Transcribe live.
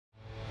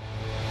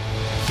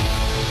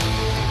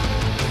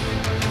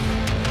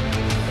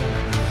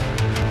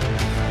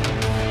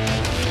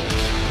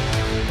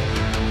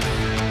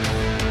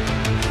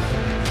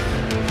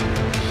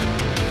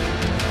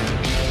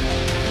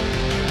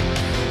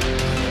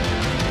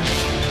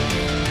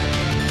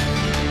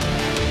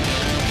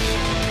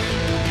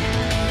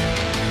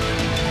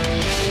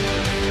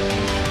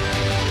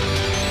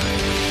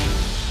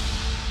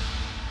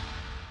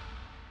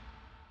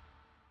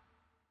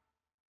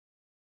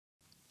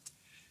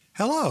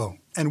Hello,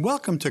 and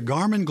welcome to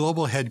Garmin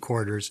Global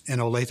Headquarters in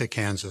Olathe,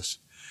 Kansas.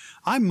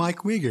 I'm Mike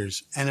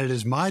Wiegers, and it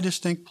is my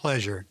distinct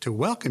pleasure to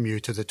welcome you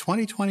to the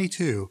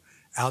 2022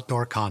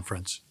 Outdoor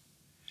Conference.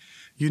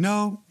 You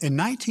know, in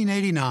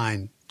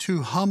 1989,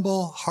 two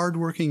humble,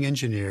 hardworking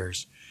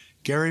engineers,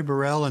 Gary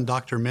Burrell and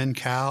Dr. Min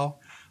Kao,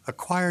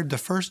 acquired the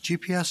first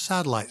GPS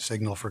satellite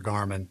signal for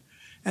Garmin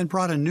and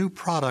brought a new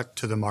product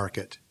to the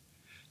market.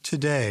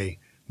 Today,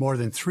 more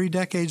than 3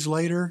 decades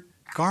later,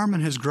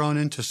 Garmin has grown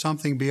into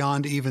something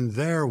beyond even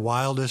their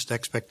wildest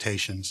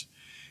expectations,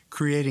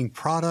 creating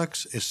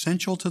products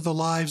essential to the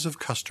lives of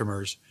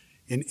customers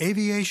in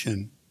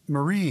aviation,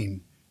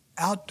 marine,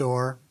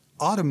 outdoor,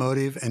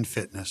 automotive, and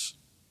fitness.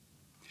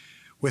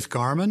 With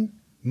Garmin,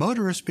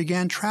 motorists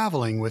began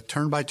traveling with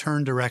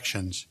turn-by-turn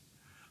directions.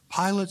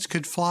 Pilots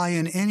could fly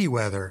in any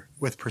weather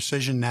with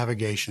precision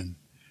navigation.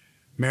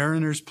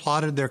 Mariners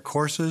plotted their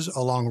courses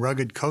along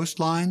rugged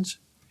coastlines.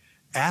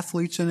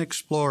 Athletes and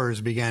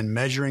explorers began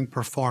measuring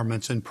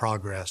performance and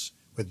progress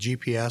with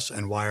GPS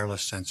and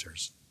wireless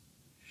sensors.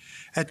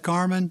 At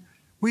Garmin,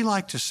 we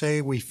like to say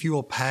we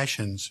fuel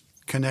passions,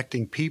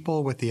 connecting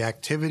people with the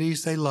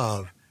activities they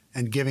love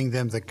and giving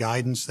them the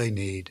guidance they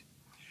need,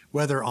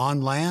 whether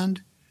on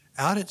land,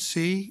 out at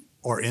sea,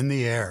 or in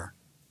the air.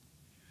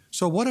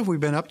 So what have we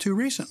been up to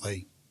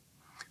recently?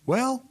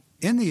 Well,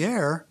 in the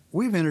air,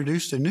 we've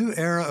introduced a new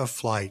era of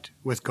flight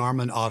with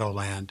Garmin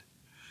Autoland.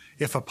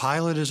 If a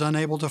pilot is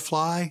unable to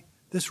fly,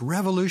 this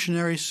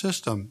revolutionary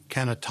system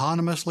can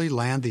autonomously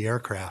land the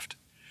aircraft.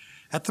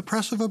 At the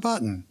press of a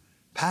button,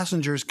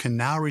 passengers can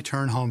now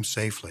return home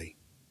safely.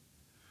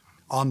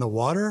 On the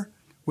water,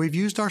 we've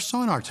used our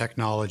sonar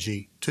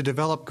technology to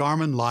develop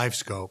Garmin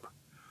LiveScope,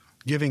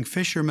 giving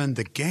fishermen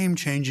the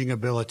game-changing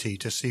ability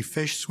to see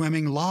fish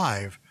swimming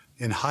live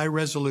in high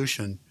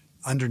resolution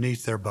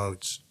underneath their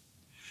boats.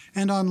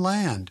 And on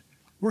land,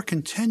 we're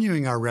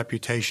continuing our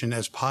reputation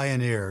as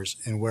pioneers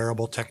in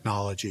wearable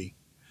technology.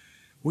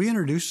 We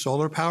introduced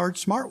solar-powered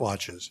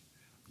smartwatches,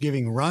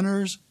 giving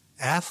runners,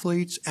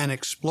 athletes, and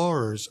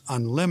explorers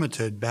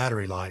unlimited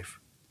battery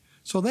life,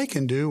 so they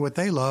can do what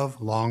they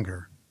love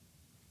longer.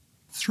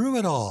 Through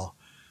it all,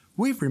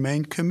 we've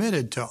remained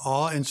committed to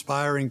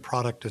awe-inspiring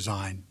product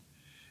design,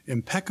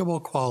 impeccable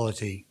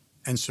quality,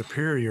 and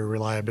superior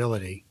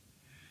reliability.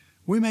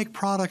 We make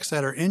products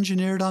that are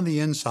engineered on the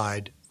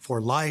inside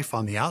for life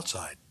on the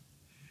outside.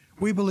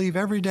 We believe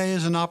every day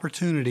is an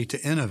opportunity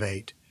to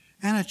innovate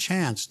and a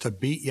chance to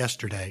beat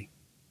yesterday.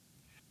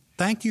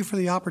 Thank you for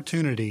the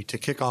opportunity to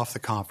kick off the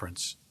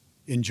conference.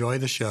 Enjoy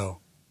the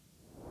show.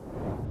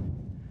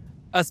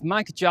 As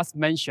Mike just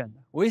mentioned,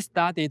 we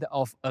started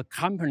off a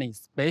company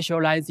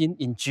specializing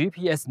in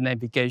GPS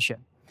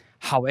navigation.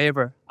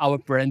 However, our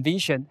brand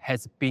vision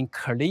has been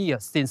clear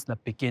since the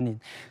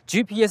beginning.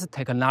 GPS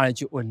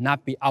technology will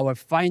not be our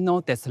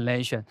final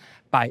destination.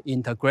 By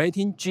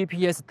integrating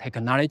GPS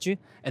technology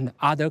and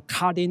other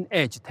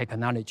cutting-edge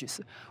technologies,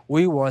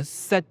 we were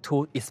set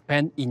to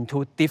expand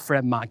into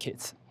different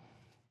markets.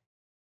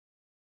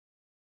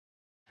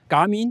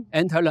 Garmin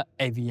entered the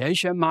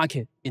aviation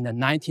market in the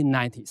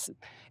 1990s.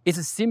 It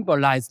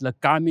symbolized the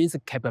Garmin's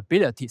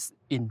capabilities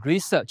in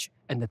research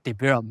and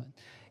development.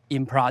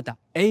 In product,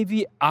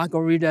 AV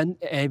algorithm,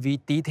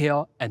 AV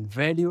detail, and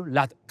value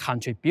that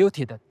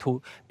contributed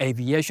to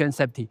aviation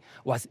safety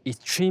was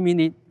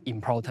extremely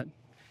important.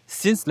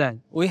 Since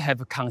then, we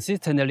have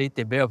consistently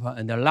developed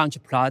and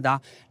launched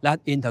products that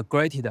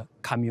integrated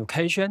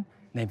communication,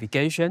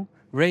 navigation,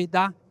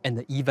 radar,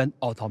 and even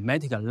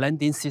automatic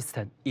landing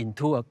system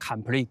into a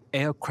complete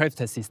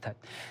aircraft system.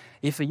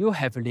 If you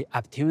have the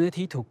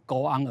opportunity to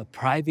go on a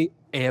private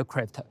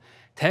aircraft,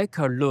 take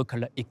a look at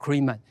the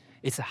equipment.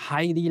 It's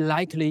highly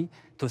likely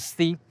to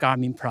see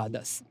Garmin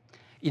products.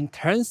 In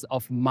terms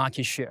of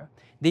market share,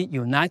 the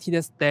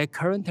United States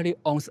currently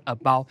owns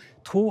about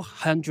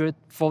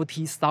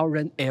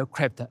 240,000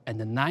 aircraft,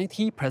 and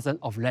 90%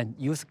 of them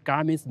use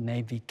Garmin's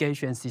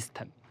navigation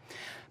system.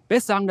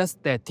 Based on the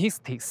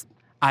statistics,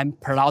 I'm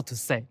proud to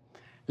say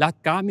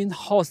that Garmin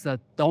holds a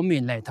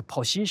dominant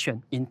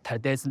position in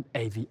today's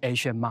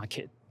aviation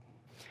market.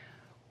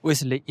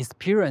 With the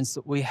experience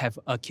we have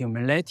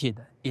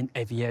accumulated in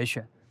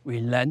aviation, we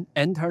then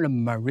enter the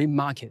marine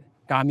market.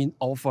 Garmin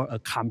offers a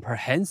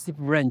comprehensive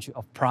range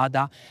of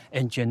products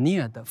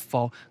engineered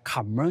for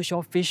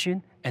commercial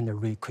fishing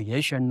and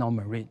recreational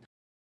marine.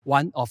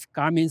 One of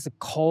Garmin's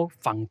core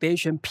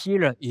foundation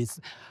pillars is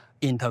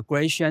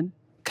integration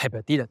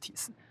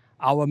capabilities.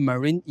 Our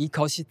marine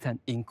ecosystem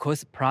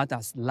includes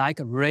products like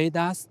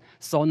radars,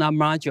 sonar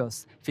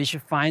modules, fish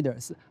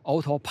finders,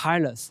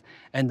 autopilots,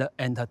 and the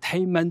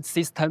entertainment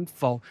system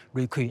for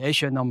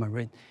recreational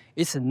marine.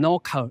 It's no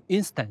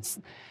coincidence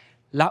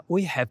that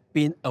we have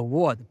been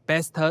awarded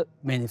Best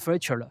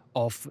Manufacturer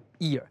of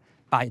Year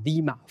by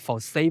Lima for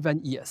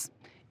 7 years.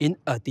 In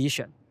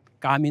addition,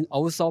 Garmin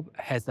also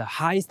has the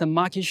highest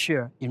market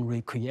share in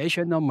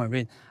recreational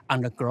marine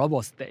on the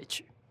global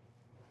stage.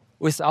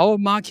 With our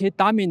market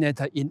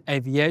dominator in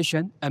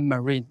aviation and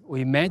marine,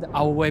 we made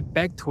our way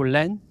back to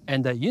land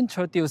and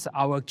introduced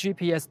our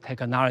GPS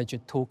technology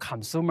to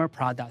consumer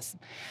products.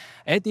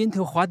 Adding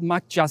to what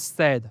Mark just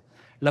said,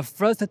 the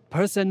first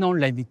personal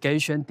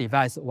navigation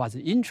device was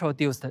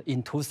introduced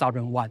in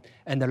 2001,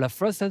 and the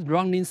first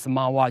running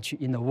smartwatch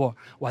in the world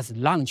was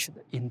launched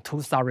in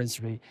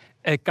 2003.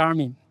 At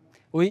Garmin,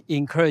 we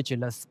encourage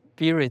the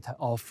spirit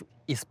of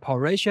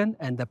exploration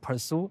and the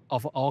pursuit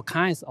of all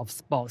kinds of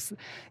sports,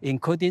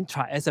 including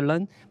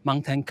triathlon,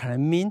 mountain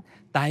climbing,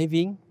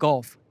 diving,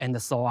 golf,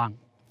 and so on.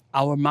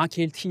 Our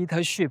market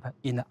leadership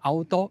in the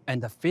outdoor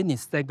and the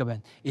fitness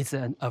segment is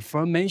an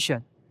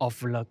affirmation of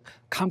the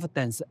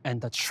confidence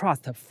and the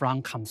trust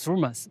from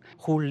consumers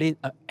who lead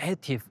an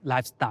active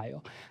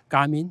lifestyle.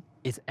 Garmin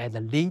is at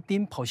the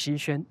leading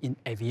position in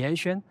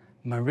aviation,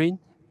 marine,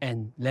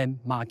 and land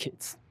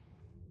markets.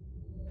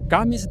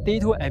 Garmin's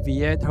D2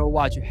 Aviator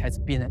watch has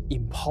been an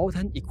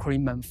important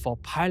equipment for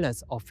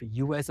pilots of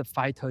U.S.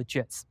 fighter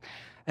jets,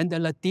 and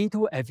the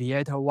D2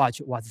 Aviator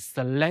watch was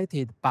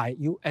selected by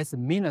U.S.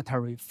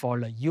 military for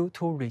the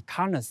U-2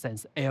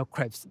 reconnaissance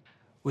aircraft.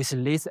 With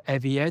this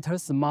Aviator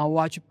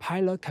smartwatch,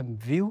 pilot can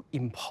view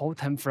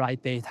important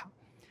flight data,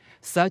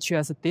 such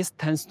as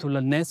distance to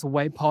the next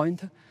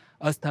waypoint,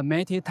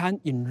 estimated time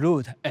en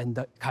route,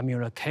 and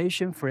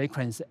communication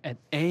frequency at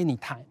any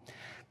time.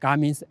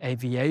 Garmin's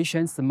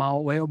aviation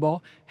smart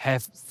wearable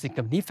have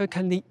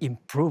significantly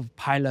improved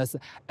pilots'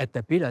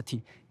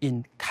 adaptability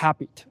in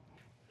cockpit.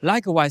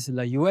 Likewise,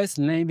 the U.S.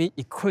 Navy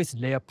equips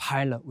their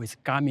pilot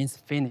with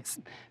Garmin's fēnix.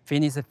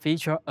 fēnix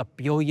features a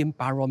built-in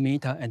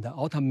barometer and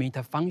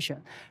altimeter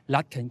function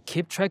that can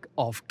keep track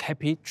of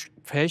cockpit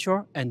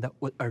pressure and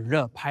would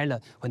alert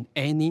pilot when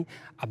any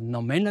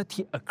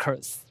abnormality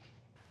occurs.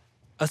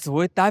 As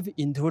we dive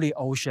into the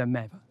ocean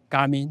map,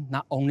 Garmin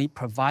not only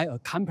provides a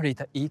complete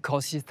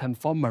ecosystem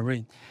for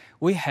marine,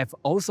 we have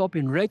also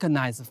been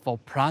recognized for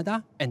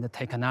product and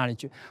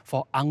technology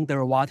for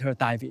underwater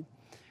diving.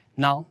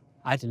 Now,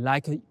 I'd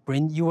like to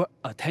bring your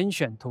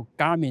attention to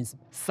Garmin's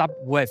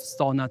sub-wave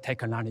sonar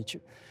technology.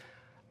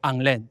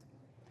 On land,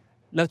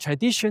 the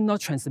traditional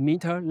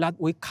transmitter that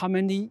we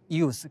commonly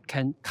use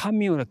can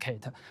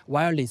communicate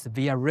wireless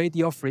via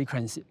radio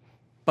frequency,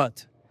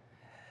 but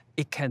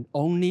it can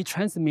only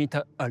transmit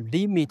a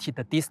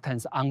limited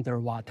distance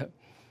underwater.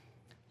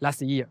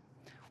 Last year,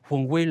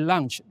 when we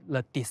launched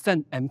the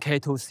Descent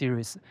Mk2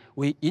 series,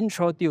 we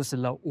introduced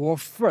the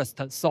world's first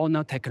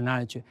sonar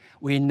technology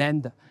we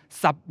named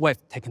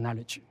sub-wave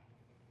technology.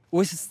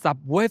 With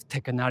sub-wave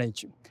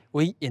technology,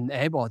 we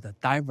enable the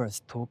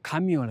divers to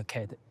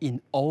communicate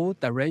in all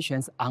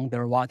directions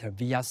underwater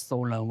via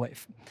sonar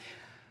wave,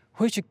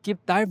 which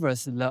give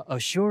divers the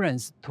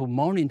assurance to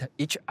monitor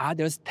each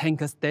other's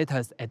tank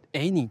status at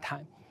any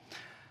time,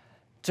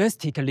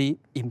 drastically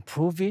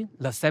improving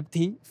the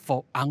safety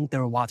for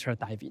underwater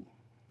diving.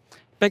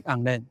 Back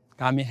on land,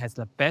 Garmin has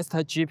the best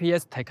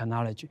GPS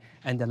technology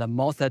and the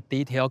most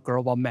detailed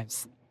global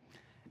maps.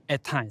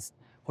 At times,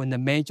 when the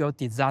major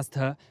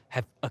disasters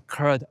have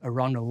occurred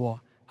around the world,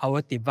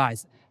 our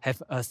devices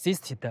have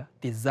assisted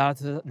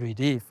disaster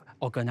relief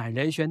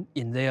organizations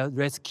in their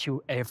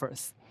rescue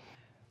efforts.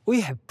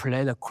 We have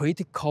played a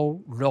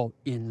critical role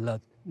in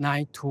the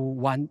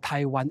 9/21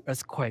 Taiwan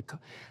earthquake,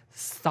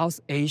 South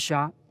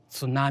Asia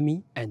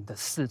tsunami, and the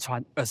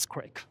Sichuan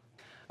earthquake.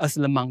 As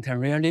the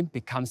mountaineering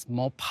becomes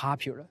more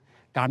popular,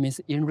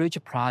 Garmin's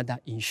enriched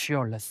product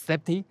ensure the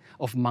safety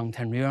of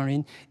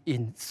mountaineering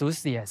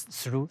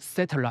enthusiasts through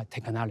satellite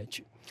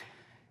technology.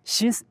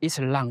 Since its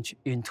launch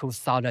in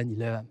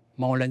 2011,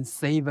 more than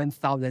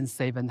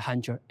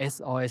 7,700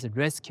 SOS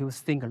rescue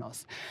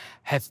signals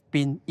have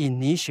been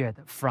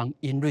initiated from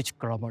enriched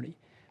globally.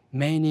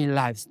 Many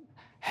lives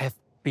have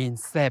been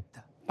saved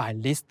by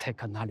this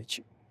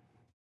technology.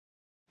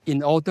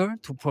 In order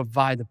to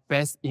provide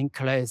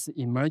best-in-class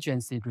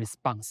emergency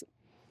response,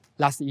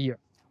 last year,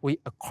 we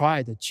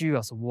acquired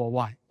GEOS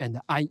Worldwide and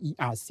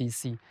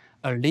IERCC,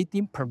 a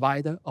leading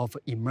provider of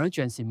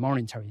emergency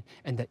monitoring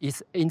and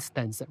its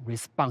incident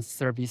response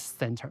service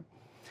center.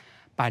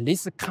 By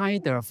this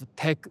kind of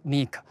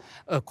technique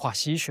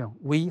acquisition,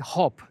 we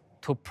hope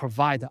to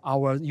provide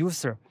our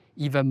user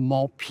even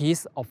more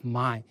peace of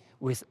mind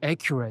with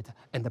accurate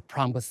and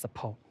prompt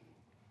support.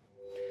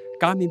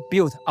 Garmin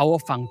built our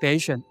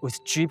foundation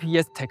with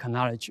GPS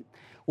technology.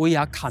 We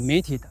are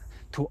committed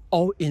to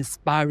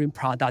awe-inspiring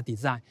product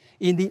design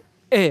in the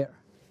air,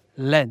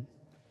 land,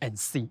 and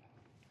sea.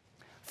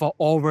 For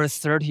over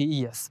 30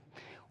 years,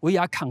 we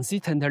are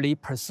consistently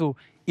pursue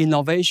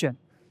innovation,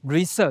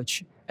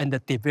 research, and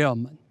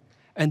development,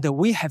 and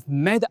we have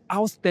made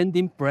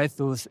outstanding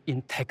breakthroughs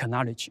in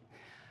technology.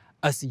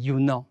 As you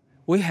know,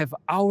 we have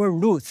our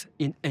roots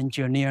in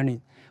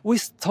engineering. We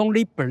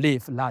strongly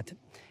believe that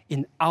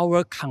in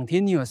our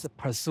continuous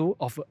pursuit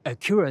of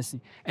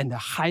accuracy and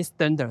high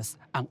standards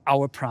on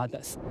our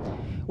products,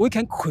 we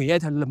can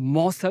create the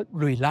most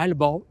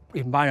reliable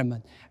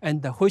environment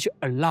and which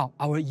allow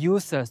our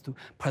users to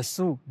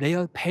pursue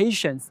their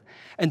passions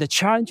and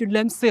challenge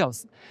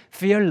themselves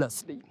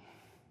fearlessly.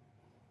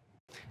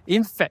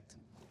 In fact,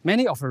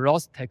 Many of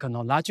those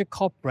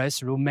technological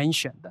breakthroughs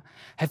mentioned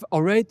have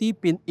already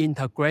been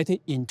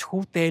integrated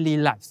into daily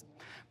lives.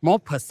 More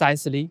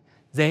precisely,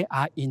 they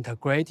are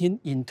integrating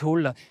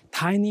into the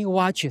tiny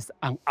watches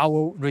on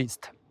our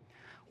wrist.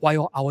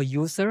 While our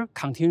users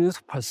continue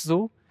to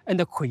pursue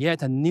and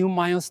create new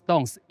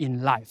milestones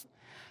in life,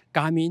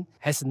 Garmin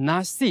has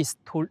not ceased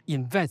to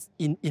invest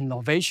in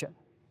innovation.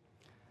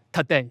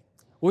 Today,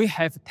 we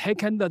have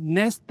taken the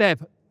next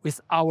step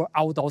with our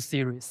outdoor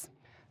series.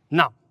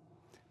 Now,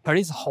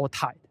 please hold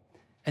tight,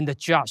 and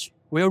Josh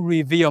will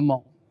reveal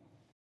more.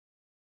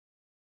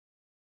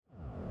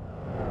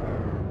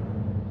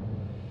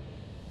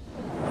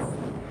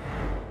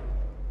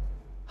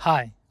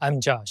 Hi, I'm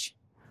Josh.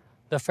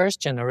 The first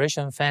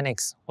generation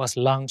fēnix was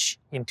launched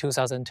in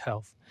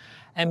 2012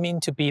 and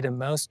meant to be the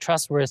most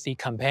trustworthy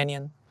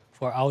companion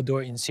for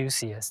outdoor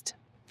enthusiasts.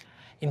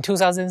 In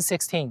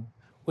 2016,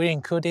 we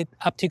included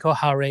optical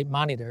heart rate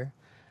monitor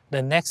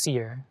the next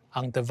year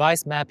on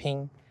device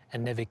mapping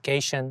and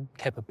navigation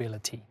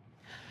capability.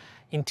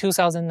 In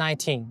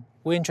 2019,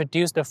 we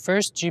introduced the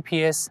first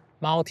GPS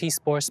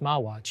multi-sport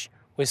smartwatch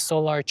with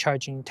solar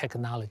charging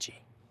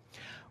technology.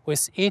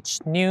 With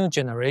each new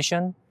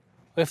generation,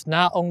 we've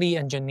not only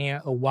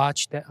engineered a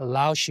watch that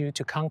allows you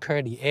to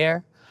conquer the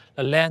air,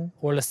 the land,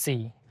 or the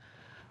sea,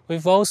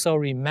 we've also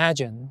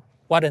reimagined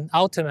what an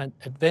ultimate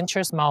adventure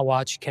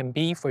smartwatch can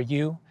be for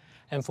you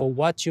and for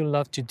what you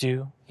love to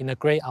do in the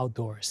great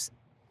outdoors.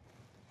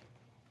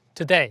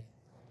 Today,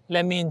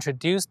 let me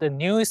introduce the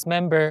newest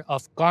member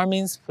of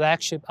Garmin's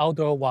flagship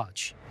outdoor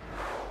watch,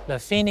 the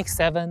fēnix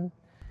 7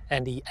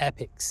 and the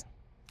epix.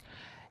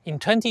 In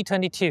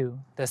 2022,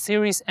 the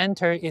series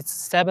entered its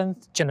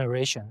 7th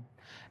generation.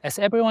 As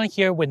everyone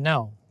here would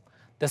know,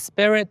 the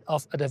spirit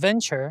of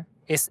adventure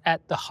is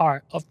at the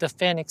heart of the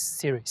fēnix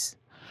series.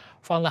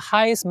 From the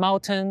highest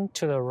mountain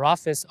to the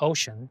roughest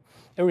ocean,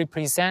 it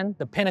represents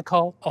the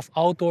pinnacle of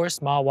outdoor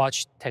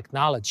smartwatch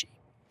technology.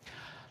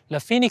 The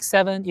fēnix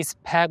 7 is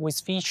packed with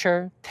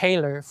features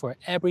tailored for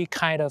every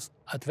kind of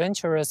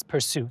adventurous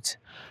pursuit,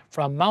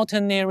 from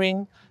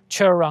mountaineering,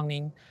 trail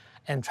running,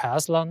 and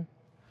triathlon,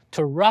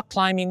 to rock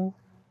climbing,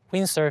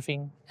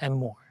 windsurfing, and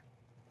more.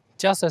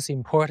 Just as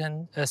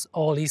important as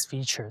all these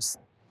features,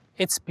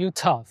 it's built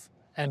tough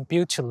and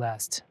built to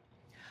last.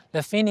 The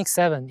fēnix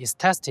 7 is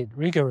tested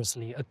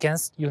rigorously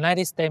against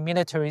United States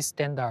military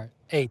standard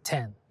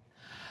A10.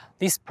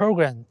 This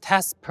program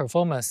tests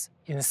performance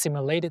in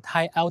simulated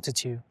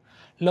high-altitude,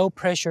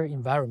 low-pressure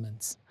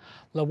environments,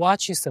 the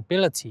watch's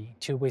ability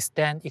to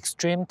withstand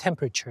extreme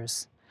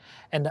temperatures,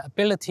 and the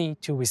ability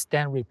to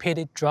withstand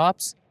repeated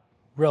drops,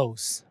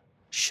 rolls,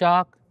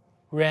 shock,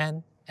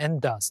 rain,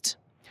 and dust.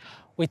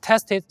 We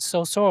tested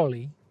so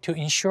thoroughly to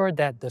ensure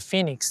that the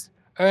fēnix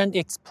earned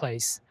its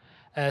place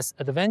as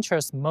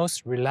adventure's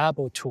most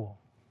reliable tool.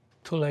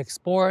 To the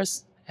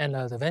explorers and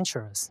the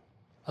adventurers,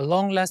 a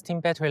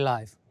long-lasting battery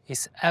life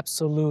is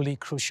absolutely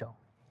crucial.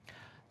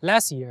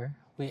 Last year,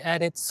 we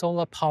added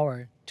solar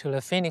power to the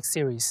fēnix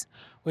series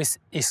with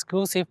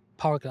exclusive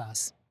power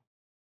glass,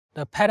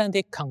 the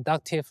patented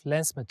conductive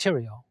lens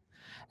material,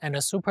 and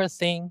a super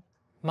thin,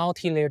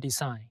 multi-layer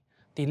design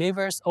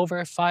delivers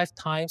over 5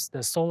 times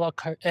the solar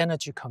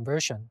energy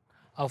conversion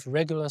of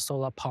regular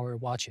solar power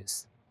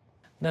watches.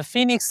 The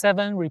fēnix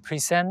 7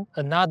 represents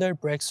another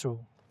breakthrough,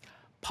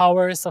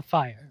 Power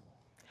Sapphire.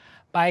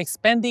 By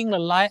expanding the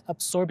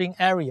light-absorbing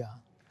area,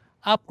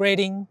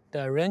 upgrading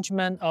the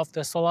arrangement of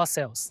the solar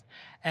cells,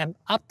 and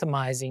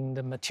optimizing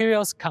the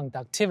material's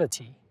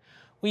conductivity,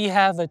 we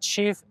have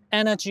achieved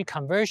energy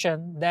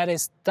conversion that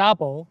is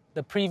double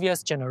the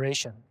previous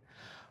generation.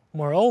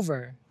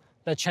 Moreover,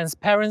 the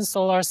transparent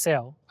solar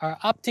cells are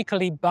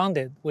optically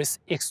bonded with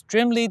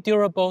extremely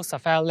durable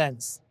sapphire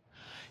lens.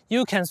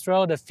 You can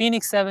throw the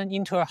fēnix 7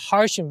 into a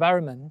harsh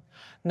environment,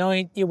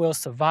 knowing it will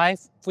survive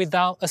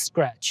without a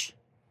scratch.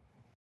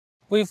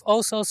 We've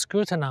also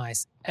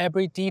scrutinized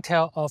every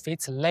detail of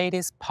its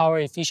latest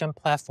power-efficient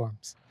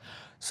platforms,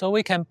 so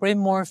we can bring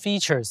more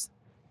features,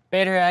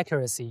 better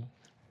accuracy,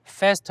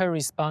 faster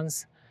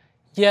response,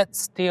 yet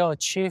still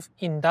achieve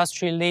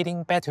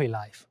industry-leading battery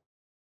life.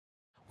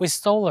 With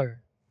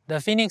solar, the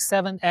fēnix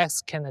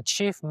 7X can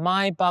achieve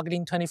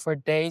mind-boggling 24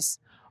 days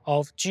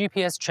of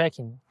GPS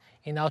tracking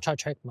in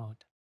ultra-track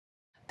mode.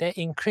 They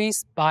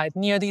increased by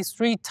nearly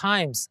 3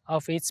 times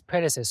of its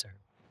predecessor.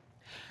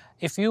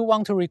 If you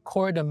want to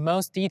record the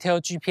most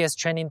detailed GPS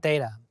training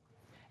data,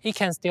 it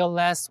can still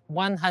last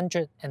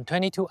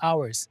 122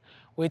 hours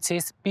with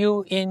its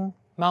built-in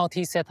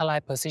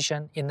multi-satellite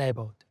position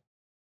enabled.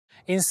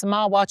 In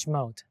smartwatch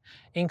mode,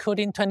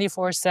 including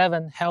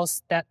 24/7 health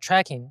stat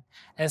tracking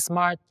and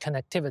smart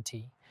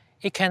connectivity,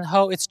 it can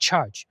hold its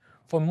charge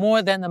for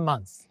more than a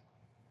month.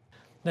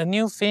 The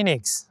new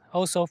fēnix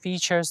also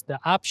features the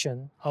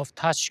option of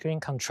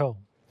touchscreen control.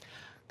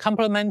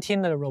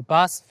 Complementing the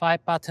robust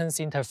 5-buttons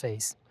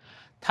interface,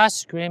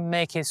 touchscreen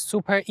makes it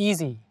super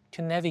easy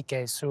to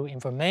navigate through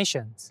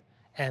information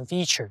and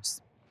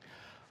features.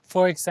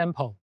 For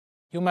example,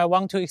 you might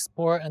want to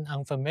explore an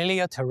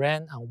unfamiliar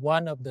terrain on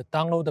one of the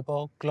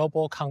downloadable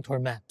global contour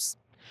maps.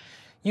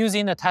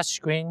 Using a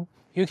touchscreen,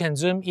 you can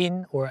zoom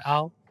in or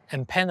out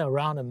and pan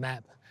around the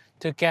map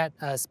to get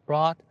as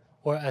broad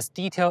or as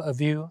detailed a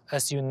view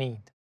as you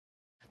need.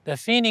 The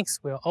fēnix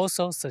will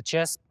also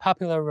suggest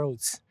popular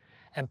routes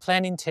and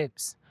planning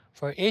tips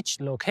for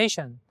each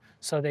location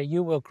so that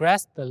you will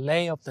grasp the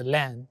lay of the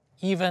land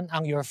even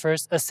on your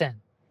first ascent.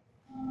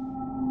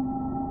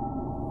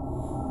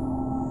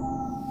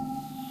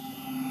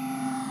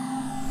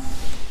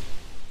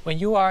 When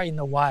you are in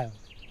the wild,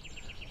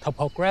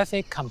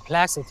 topographic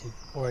complexity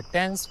or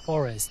dense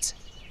forests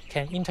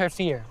can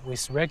interfere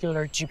with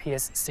regular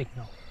GPS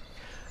signal.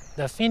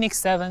 The fēnix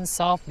 7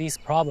 solved this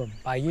problem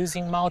by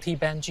using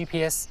multi-band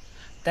GPS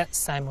that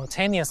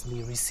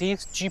simultaneously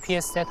receives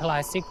GPS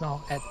satellite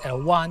signal at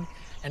L1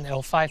 and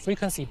L5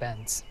 frequency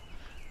bands,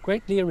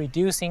 greatly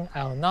reducing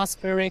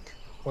ionospheric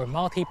or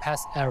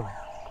multi-pass area.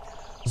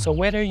 So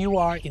whether you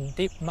are in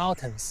deep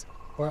mountains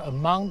or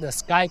among the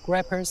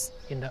skyscrapers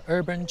in the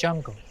urban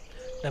jungle,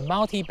 the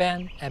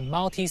multi-band and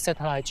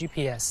multi-satellite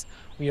GPS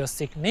will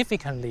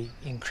significantly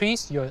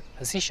increase your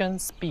position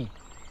speed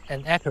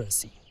and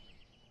accuracy.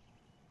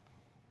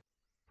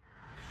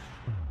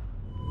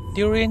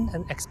 During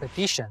an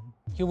expedition,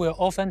 you will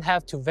often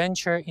have to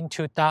venture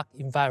into dark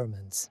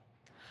environments.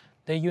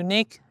 The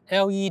unique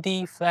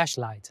LED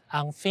flashlight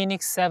on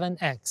fēnix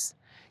 7X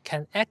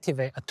can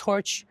activate a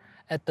torch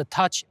at the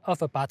touch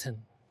of a button.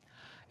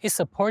 It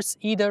supports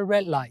either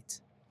red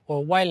light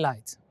or white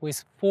light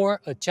with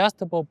 4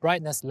 adjustable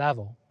brightness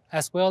level,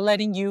 as well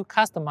letting you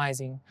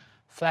customizing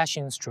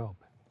flashing strobe.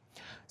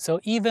 So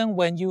even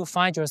when you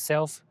find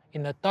yourself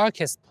in the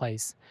darkest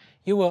place,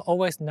 you will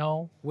always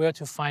know where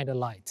to find the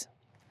light.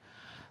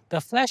 The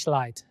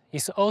flashlight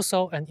is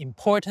also an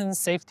important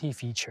safety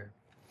feature.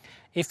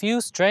 If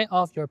you stray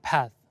off your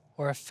path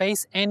or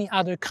face any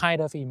other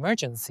kind of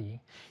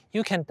emergency,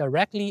 you can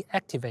directly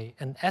activate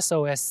an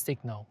SOS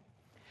signal.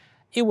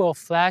 It will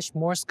flash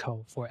Morse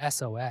code for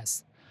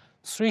SOS,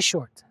 3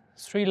 short,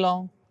 3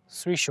 long,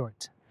 3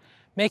 short,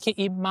 making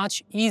it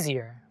much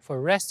easier for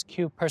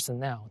rescue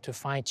personnel to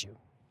find you.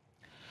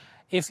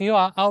 If you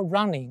are out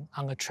running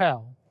on a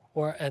trail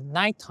or at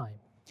nighttime,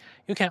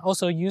 you can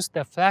also use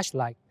the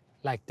flashlight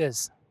like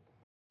this.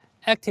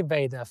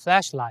 Activate the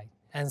flashlight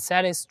and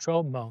set its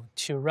strobe mode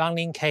to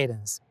running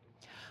cadence.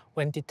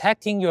 When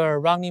detecting your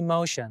running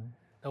motion,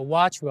 the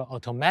watch will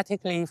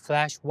automatically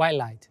flash white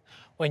light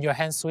when your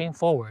hand swings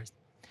forward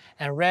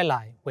and red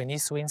light when it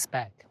swings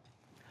back.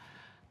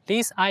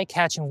 These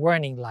eye-catching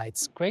warning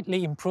lights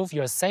greatly improve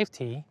your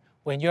safety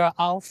when you are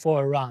out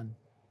for a run.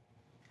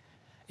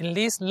 In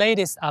this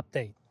latest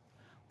update,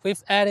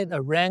 we've added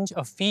a range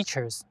of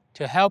features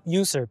to help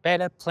users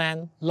better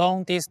plan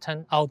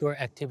long-distance outdoor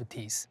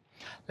activities,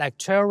 like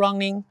trail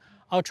running,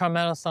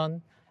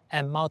 ultramarathon,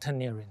 and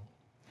mountaineering.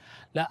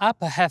 The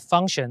Up Ahead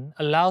function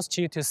allows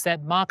you to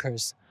set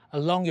markers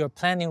along your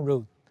planning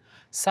route,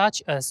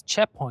 such as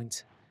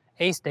checkpoint,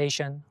 aid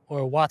station,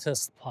 or water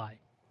supply.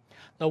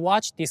 The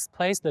watch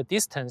displays the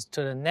distance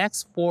to the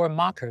next 4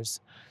 markers,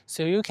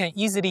 so you can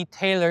easily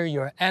tailor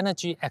your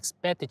energy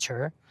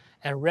expenditure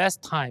and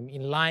rest time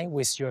in line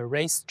with your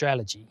race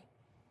strategy.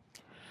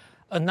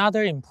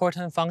 Another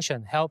important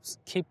function helps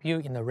keep you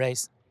in the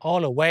race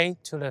all the way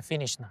to the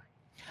finish line: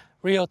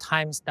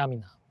 real-time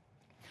stamina.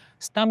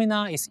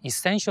 Stamina is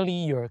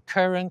essentially your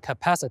current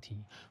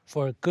capacity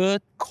for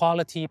good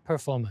quality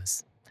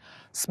performance.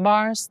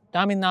 Smart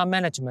stamina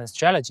management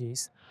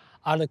strategies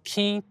are the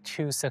key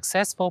to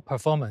successful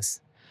performance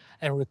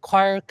and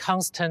require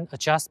constant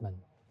adjustment.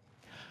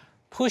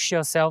 Push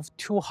yourself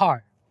too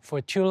hard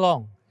for too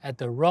long at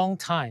the wrong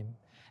time,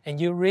 and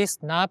you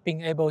risk not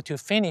being able to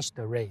finish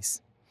the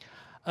race.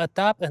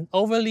 Adopt an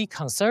overly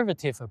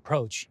conservative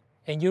approach,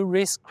 and you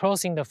risk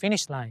crossing the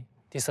finish line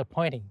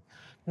disappointing,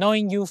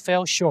 knowing you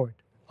fell short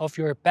of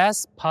your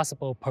best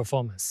possible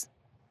performance.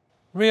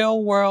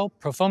 Real-world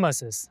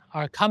performances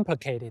are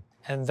complicated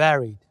and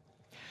varied.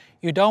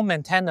 You don't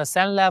maintain the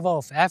same level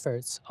of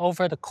efforts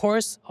over the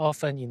course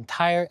of an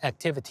entire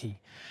activity,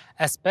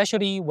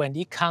 especially when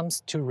it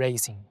comes to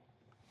racing.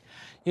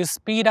 You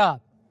speed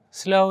up,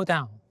 slow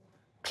down,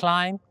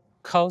 climb,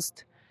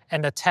 coast,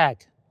 and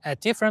attack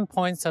at different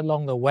points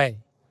along the way.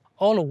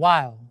 All the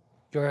while,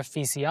 your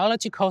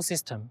physiological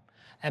system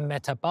and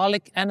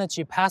metabolic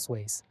energy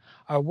pathways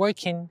are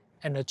working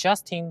and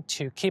adjusting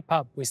to keep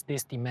up with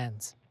these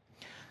demands.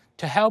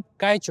 To help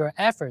guide your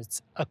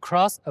efforts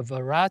across a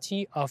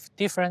variety of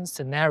different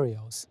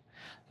scenarios,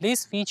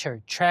 this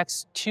feature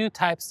tracks 2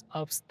 types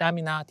of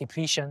stamina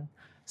depletion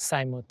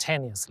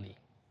simultaneously.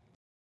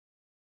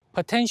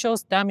 Potential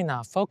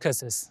stamina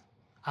focuses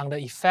on the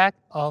effect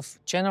of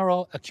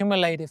general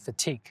accumulated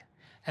fatigue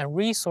and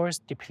resource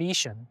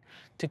depletion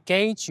to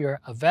gauge your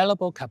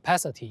available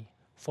capacity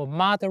for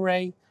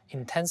moderate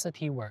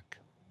intensity work.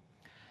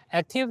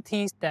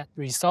 Activities that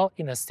result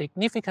in a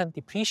significant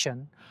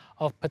depletion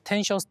of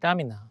potential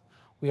stamina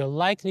will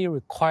likely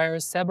require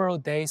several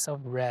days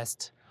of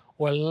rest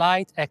or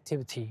light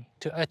activity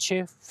to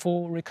achieve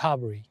full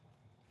recovery.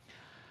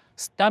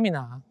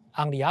 Stamina,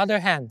 on the other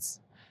hand,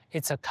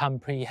 is a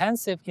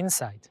comprehensive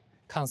insight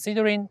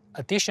Considering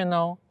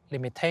additional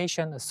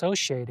limitation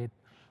associated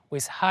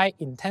with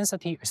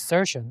high-intensity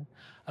exertion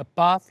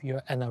above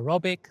your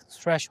anaerobic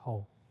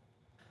threshold.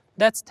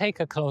 Let's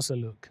take a closer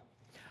look.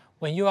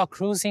 When you are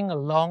cruising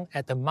along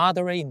at a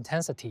moderate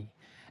intensity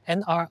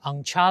and are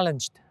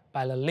unchallenged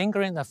by the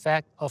lingering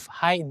effect of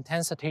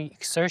high-intensity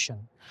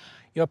exertion,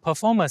 your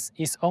performance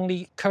is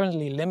only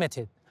currently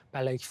limited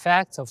by the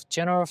effects of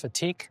general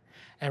fatigue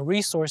and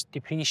resource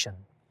depletion.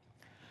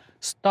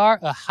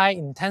 Start a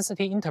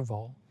high-intensity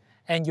interval,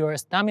 and your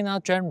stamina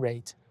drain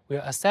rate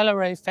will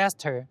accelerate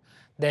faster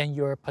than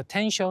your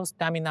potential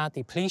stamina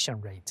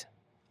depletion rate.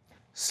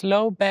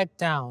 Slow back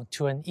down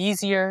to an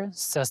easier,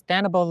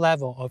 sustainable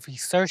level of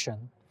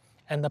exertion,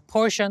 and the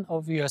portion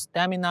of your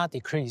stamina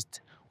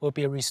decreased will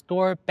be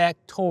restored back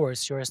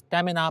towards your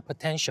stamina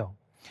potential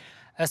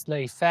as the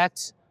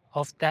effects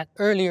of that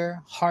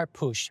earlier hard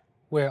push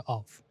wear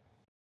off.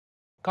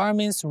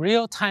 Garmin's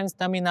real-time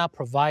stamina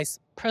provides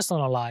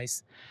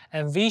personalized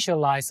and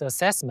visualized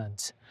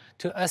assessment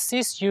to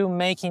assist you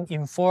making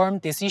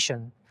informed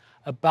decisions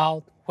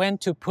about when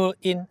to put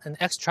in an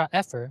extra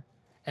effort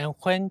and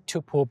when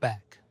to pull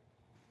back.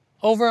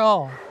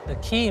 Overall, the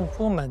key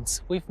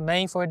improvements we've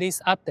made for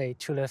this update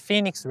to the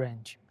fēnix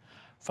range,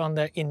 from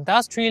the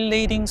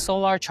industry-leading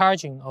solar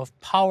charging of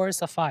Power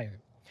Sapphire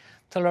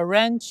to the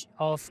range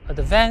of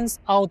advanced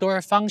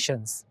outdoor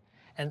functions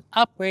and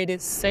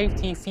upgraded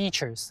safety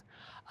features,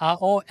 are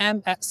all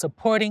aimed at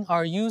supporting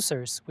our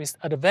users with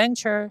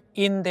adventure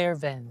in their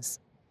vans,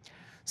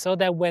 so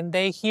that when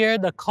they hear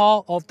the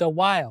call of the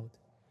wild,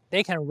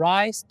 they can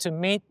rise to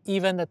meet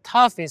even the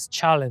toughest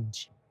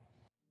challenge.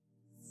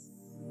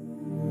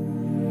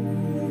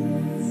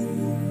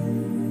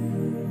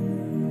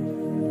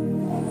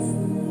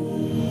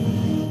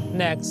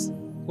 Next,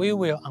 we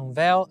will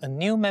unveil a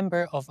new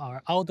member of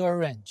our outdoor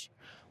range,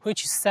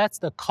 which sets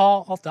the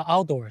call of the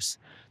outdoors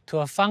to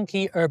a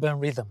funky urban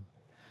rhythm,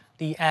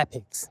 the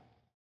epix.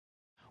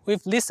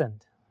 We've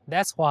listened,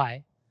 that's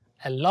why,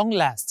 at long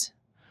last,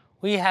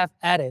 we have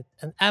added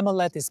an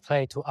AMOLED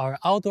display to our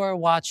outdoor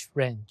watch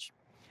range.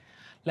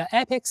 The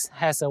epix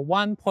has a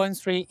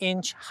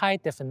 1.3-inch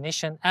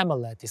high-definition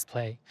AMOLED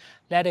display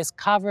that is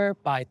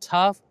covered by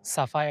tough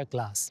sapphire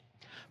glass,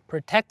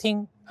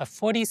 protecting a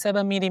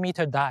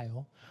 47mm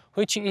dial,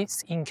 which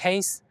is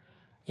encased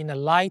in a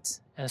light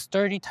and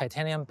sturdy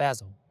titanium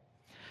bezel.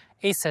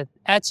 It's an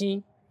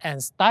edgy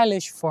and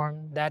stylish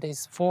form that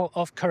is full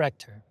of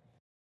character.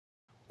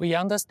 We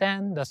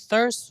understand the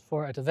thirst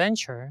for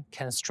adventure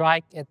can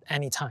strike at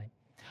any time,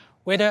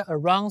 whether a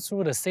run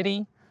through the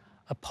city,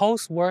 a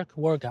post-work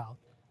workout,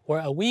 or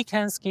a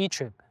weekend ski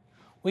trip.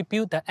 We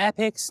built the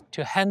epix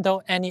to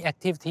handle any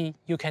activity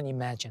you can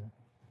imagine.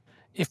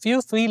 If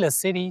you flee the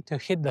city to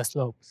hit the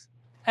slopes,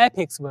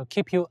 epix will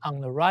keep you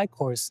on the right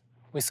course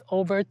with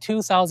over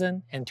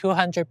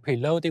 2,200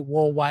 preloaded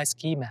worldwide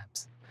ski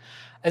maps.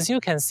 As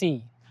you can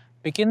see,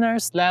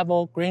 beginners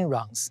level green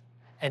runs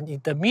and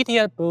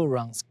intermediate blue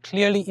runs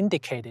clearly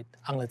indicated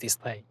on the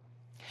display.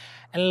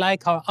 And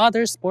like our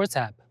other sports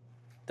app,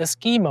 the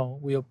ski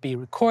mode will be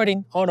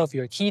recording all of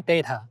your key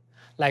data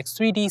like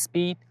 3D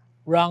speed,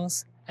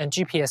 runs, and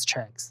GPS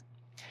tracks.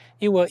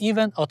 It will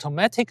even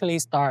automatically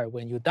start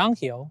when you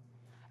downhill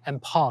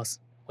and pause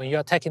when you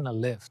are taking a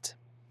lift.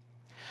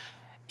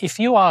 If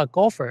you are a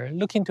golfer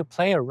looking to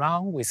play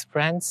around with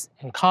friends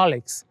and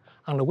colleagues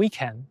on the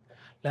weekend,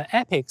 the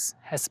epix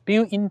has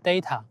built-in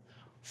data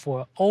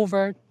for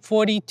over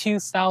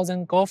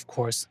 42,000 golf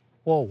courses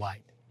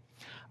worldwide.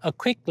 A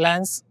quick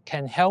glance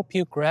can help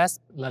you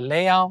grasp the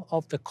layout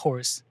of the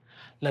course,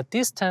 the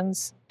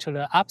distance to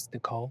the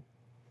obstacle,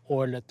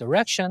 or the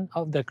direction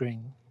of the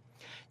green.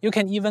 You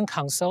can even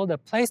console the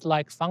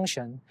place-like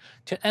function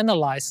to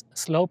analyze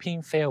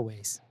sloping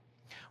fairways.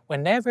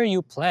 Whenever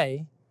you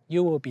play,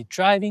 you will be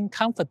driving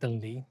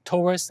confidently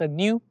towards the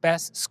new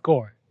best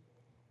score.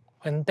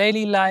 When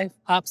daily life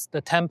ups the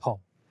tempo,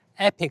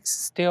 epix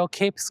still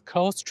keeps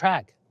close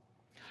track,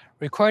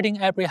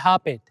 recording every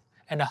heartbeat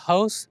and a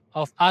host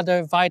of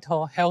other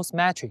vital health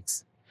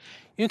metrics.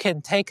 You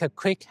can take a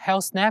quick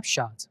health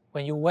snapshot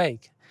when you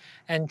wake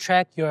and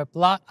track your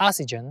blood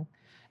oxygen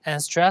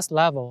and stress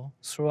level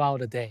throughout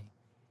the day.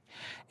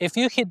 If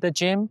you hit the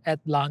gym at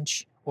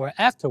lunch or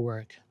after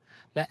work,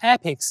 the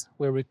epix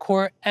will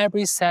record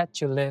every set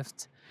you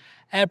lift,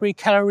 every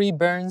calorie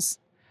burns,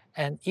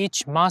 and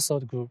each muscle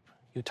group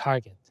you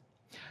target,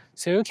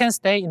 so you can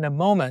stay in the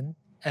moment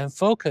and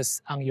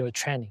focus on your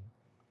training.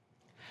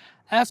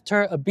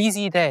 After a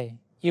busy day,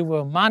 it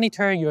will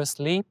monitor your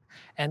sleep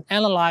and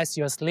analyze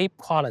your sleep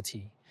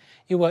quality.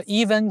 It will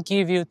even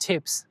give you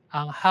tips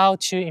on how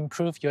to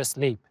improve your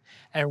sleep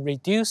and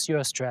reduce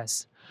your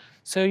stress,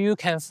 so you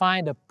can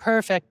find the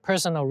perfect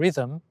personal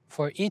rhythm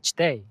for each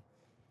day.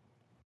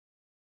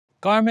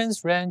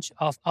 Garmin's range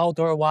of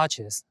outdoor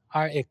watches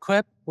are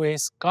equipped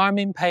with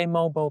Garmin Pay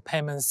mobile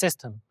payment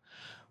system,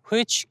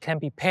 which can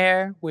be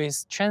paired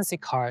with transit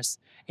cards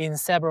in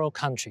several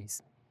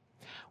countries.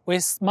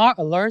 With smart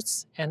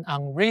alerts and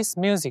on-wrist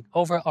music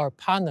over our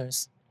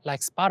partners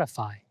like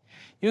Spotify,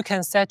 you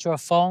can set your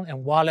phone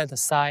and wallet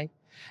aside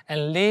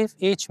and live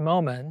each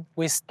moment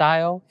with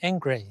style and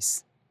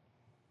grace.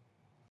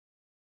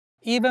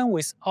 Even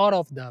with all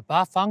of the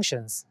above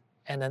functions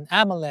and an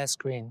AMOLED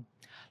screen,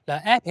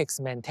 the epix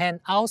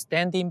maintains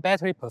outstanding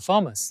battery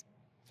performance.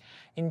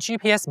 In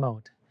GPS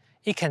mode,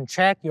 it can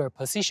track your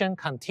position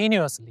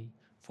continuously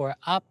for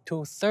up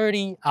to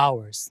 30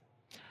 hours.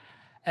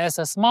 As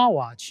a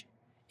smartwatch,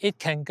 it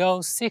can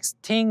go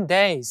 16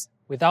 days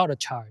without a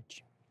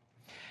charge.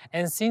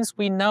 And since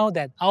we know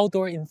that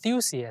outdoor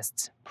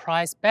enthusiasts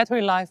prize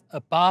battery life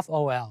above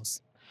all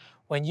else,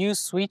 when you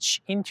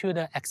switch into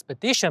the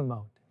expedition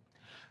mode,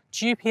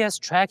 GPS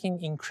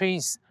tracking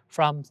increases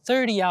from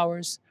 30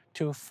 hours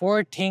to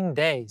 14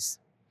 days.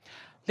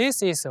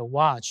 This is a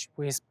watch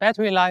with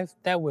battery life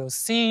that will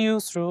see you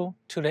through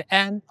to the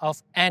end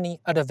of any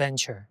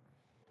adventure.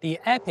 The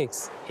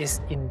epix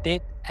is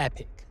indeed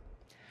epic.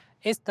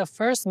 It's the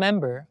first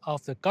member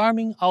of the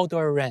Garmin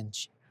outdoor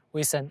range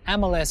with an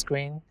AMOLED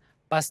screen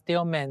but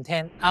still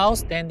maintain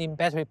outstanding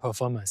battery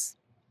performance.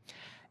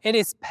 It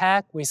is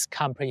packed with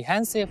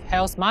comprehensive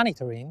health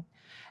monitoring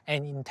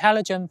and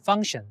intelligent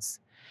functions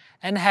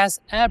and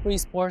has every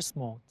sports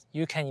mode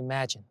you can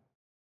imagine.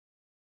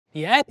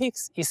 The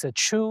epix is a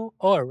true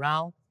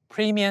all-around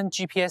premium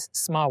GPS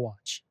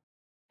smartwatch.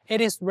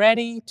 It is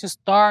ready to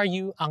start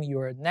you on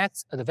your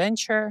next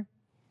adventure,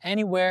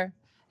 anywhere,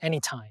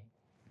 anytime.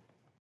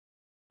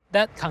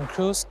 That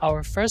concludes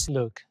our first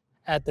look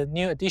at the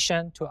new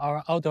addition to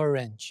our outdoor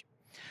range,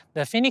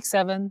 the fēnix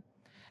 7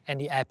 and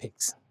the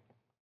epix.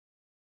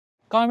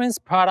 Garmin's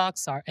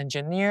products are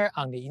engineered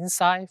on the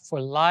inside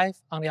for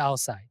life on the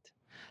outside.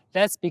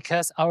 That's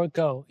because our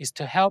goal is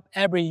to help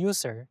every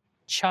user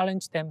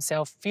challenge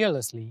themselves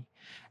fearlessly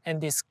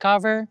and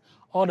discover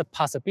all the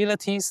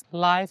possibilities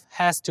life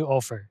has to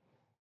offer.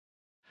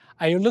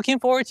 Are you looking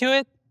forward to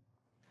it?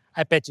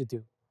 I bet you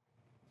do.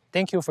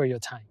 Thank you for your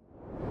time.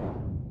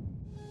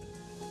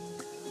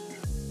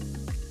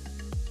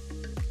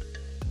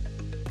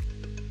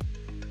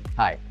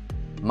 Hi,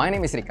 my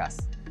name is Rikas.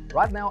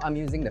 Right now I'm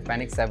using the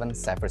fēnix 7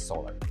 Sapphire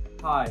Solar.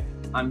 Hi,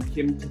 I'm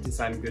Kim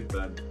Titisan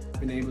Goodburn. I've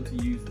been able to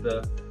use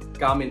the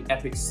Garmin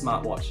epix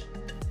smartwatch.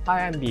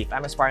 Hi, I'm Beef.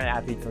 I'm a Spartan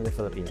athlete from the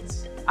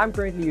Philippines. I'm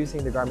currently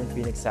using the Garmin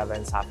fēnix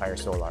 7 Sapphire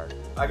Solar.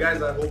 Hi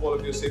guys, I hope all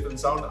of you are safe and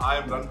sound. I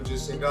am Ranvijay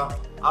Singha.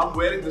 I'm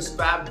wearing this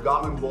fab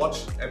Garmin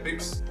watch,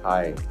 epix.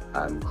 Hi,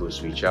 I'm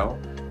Khus Wichao.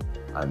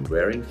 I'm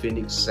wearing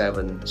fēnix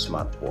 7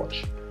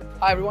 smartwatch.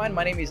 Hi everyone,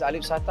 my name is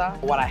Alip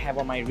Sata. What I have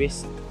on my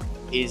wrist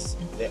is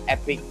the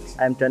epix.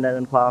 I'm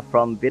Trần Khoa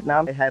from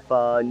Vietnam. I have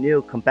a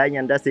new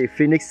companion, that's the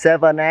fēnix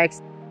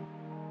 7X.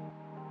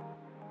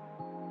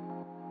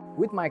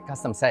 With my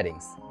custom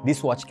settings,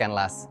 this watch can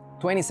last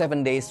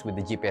 27 days with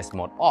the GPS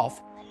mode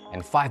off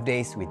and 5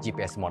 days with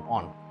GPS mode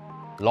on.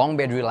 Long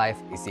battery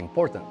life is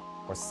important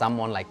for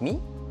someone like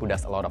me who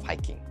does a lot of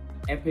hiking.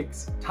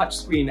 Epix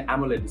touchscreen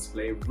AMOLED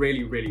display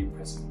really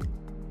impresses me.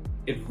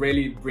 It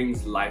really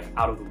brings life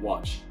out of the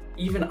watch,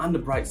 even under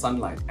bright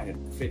sunlight, and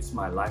it fits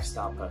my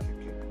lifestyle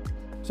perfectly.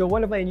 So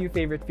one of my new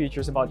favorite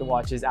features about the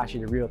watch is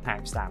actually the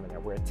real-time stamina,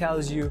 where it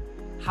tells you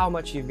how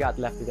much you've got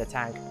left in the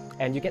tank,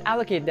 and you can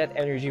allocate that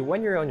energy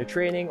when you're on your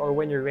training or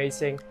when you're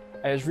racing.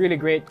 And it's really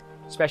great,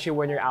 especially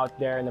when you're out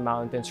there in the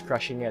mountains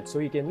crushing it, so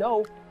you can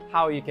know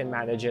how you can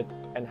manage it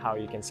and how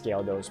you can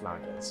scale those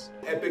mountains.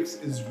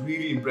 Epix is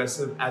really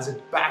impressive as it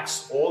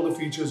packs all the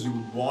features you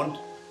would want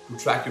to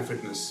track your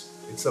fitness.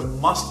 It's a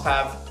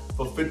must-have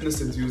for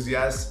fitness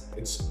enthusiasts.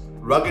 It's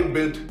rugged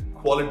built,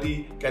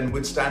 quality, can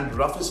withstand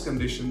roughest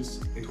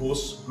conditions. It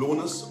hosts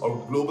GLONASS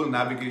or Global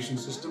Navigation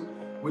System,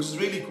 which is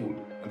really cool.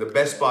 And the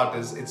best part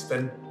is its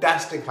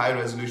fantastic high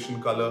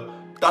resolution color,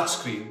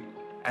 touchscreen,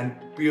 and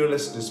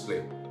peerless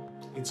display.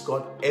 It's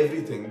got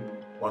everything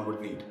one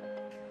would need.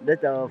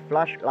 There's a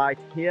flashlight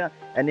here,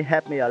 and it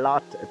helped me a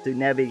lot to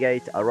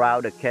navigate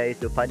around the cave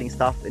to finding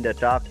stuff in the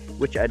dark,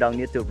 which I don't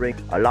need to bring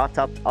a lot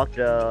of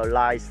extra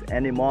lights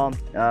anymore,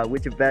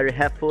 which is very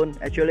helpful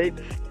actually.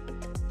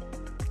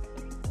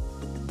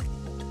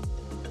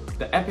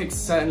 The epix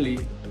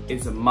certainly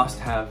is a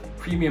must-have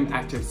premium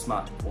active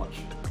smartwatch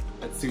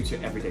that suits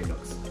your everyday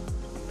looks.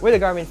 With the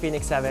Garmin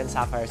fēnix 7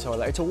 Sapphire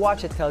Solar, it's a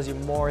watch that tells you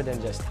more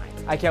than just time.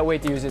 I can't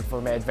wait to use it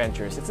for my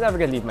adventures. It's never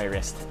gonna leave my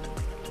wrist.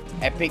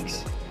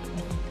 Epix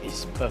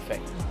is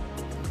perfect.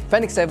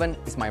 fēnix 7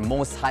 is my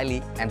most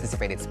highly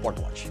anticipated sport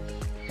watch.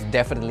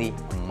 Definitely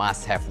a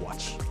must-have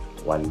watch.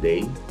 One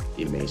day,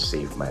 it may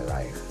save my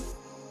life.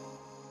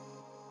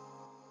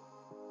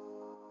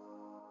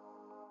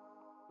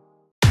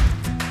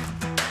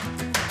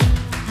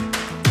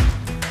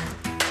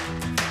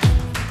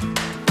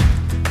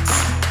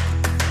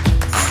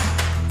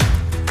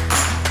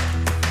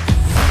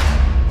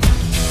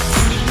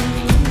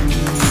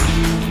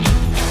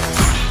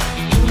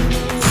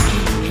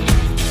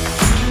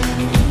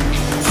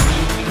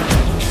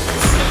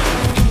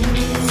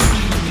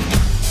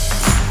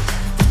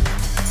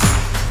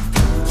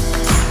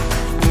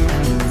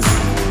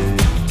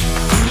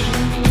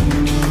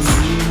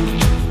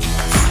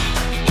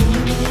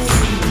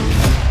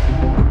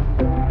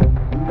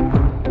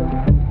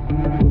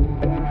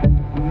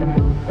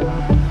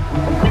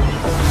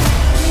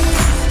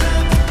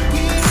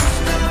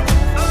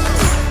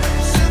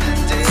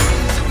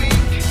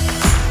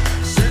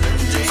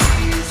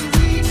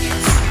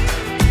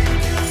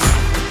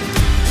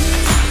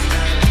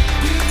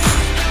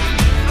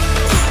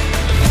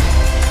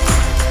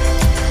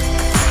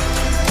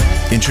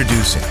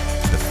 Introducing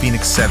the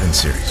fēnix 7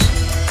 series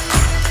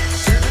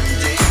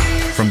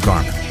from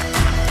Garmin.